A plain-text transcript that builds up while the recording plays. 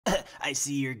I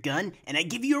see your gun, and I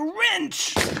give you a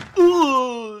wrench!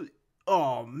 Ugh.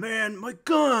 Oh, man, my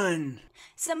gun!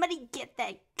 Somebody get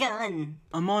that gun.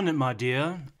 I'm on it, my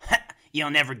dear.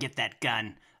 You'll never get that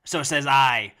gun. So says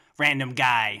I, random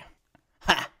guy.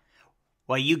 Ha!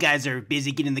 While you guys are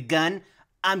busy getting the gun,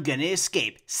 I'm gonna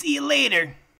escape. See you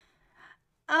later.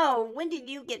 Oh, when did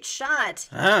you get shot?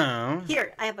 Oh.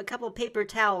 Here, I have a couple paper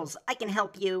towels. I can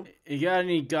help you. You got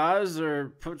any gauze or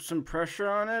put some pressure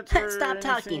on it? Stop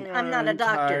talking. I'm not a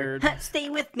doctor. Stay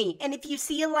with me. And if you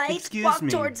see a light, walk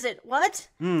towards it. What?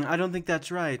 I don't think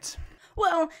that's right.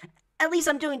 Well, at least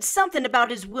I'm doing something about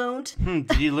his wound.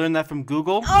 Did you learn that from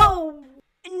Google? Oh,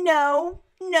 no.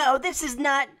 No, this is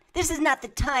not the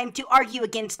time to argue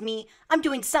against me. I'm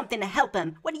doing something to help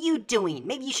him. What are you doing?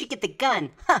 Maybe you should get the gun.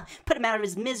 Put him out of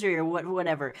his misery or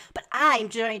whatever. But I'm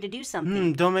trying to do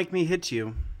something. Don't make me hit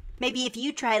you. Maybe if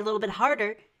you try a little bit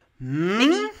harder,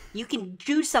 maybe you can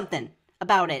do something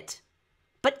about it.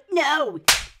 But no!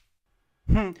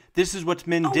 This is what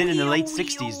men did in the late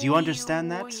 60s. Do you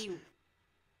understand that?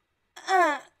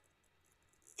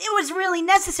 It was really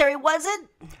necessary, was it?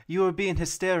 You were being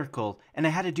hysterical, and I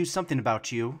had to do something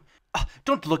about you.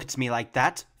 Don't look at me like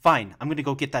that. Fine, I'm gonna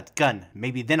go get that gun.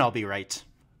 Maybe then I'll be right.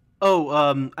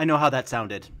 Oh, I know how that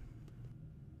sounded.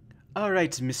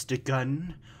 Alright, Mr.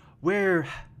 Gun. Where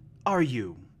are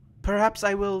you? Perhaps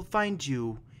I will find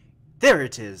you. There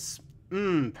it is.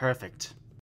 Perfect.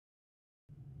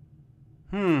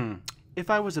 If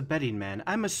I was a betting man,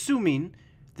 I'm assuming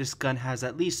this gun has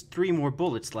at least 3 more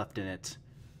bullets left in it.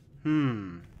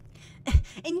 And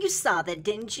you saw that,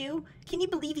 didn't you? Can you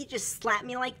believe he just slapped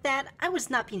me like that? I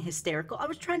was not being hysterical. I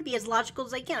was trying to be as logical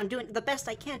as I can. I'm doing the best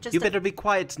I can just You better be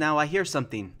quiet now. I hear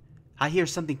something. I hear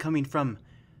something coming from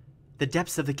the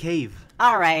depths of the cave.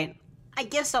 Alright. I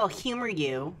guess I'll humor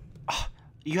you.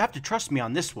 You have to trust me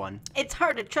on this one. It's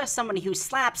hard to trust somebody who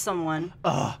slaps someone.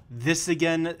 This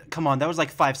again? Come on, that was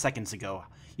like 5 seconds ago.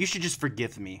 You should just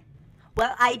forgive me.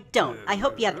 Well, I don't. I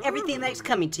hope you have everything that's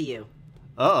coming to you.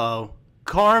 Uh-oh.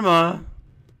 Karma.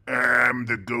 I'm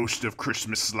the ghost of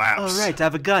Christmas slaps. Alright, I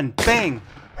have a gun. Bang!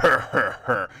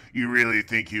 You really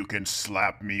think you can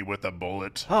slap me with a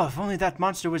bullet? Oh, if only that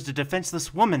monster was a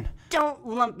defenseless woman. Don't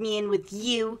lump me in with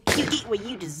you. You get what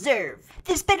you deserve.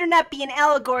 This better not be an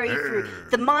allegory for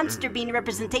the monster being a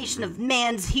representation of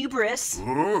man's hubris.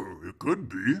 Oh, it could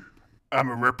be. I'm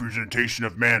a representation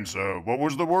of man's, what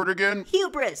was the word again?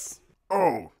 Hubris.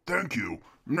 Oh, thank you.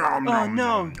 No,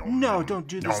 don't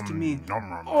do this to me. You taste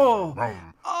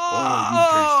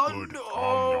good.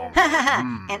 No.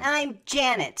 And I'm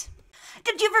Janet.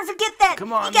 Did you ever forget that?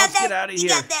 Come on, you got let's that? get out of You here.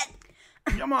 got that?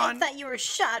 Come on. I thought you were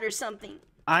shot or something.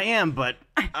 I am, but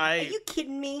Are you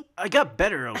kidding me? I got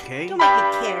better, okay? Don't make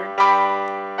me care.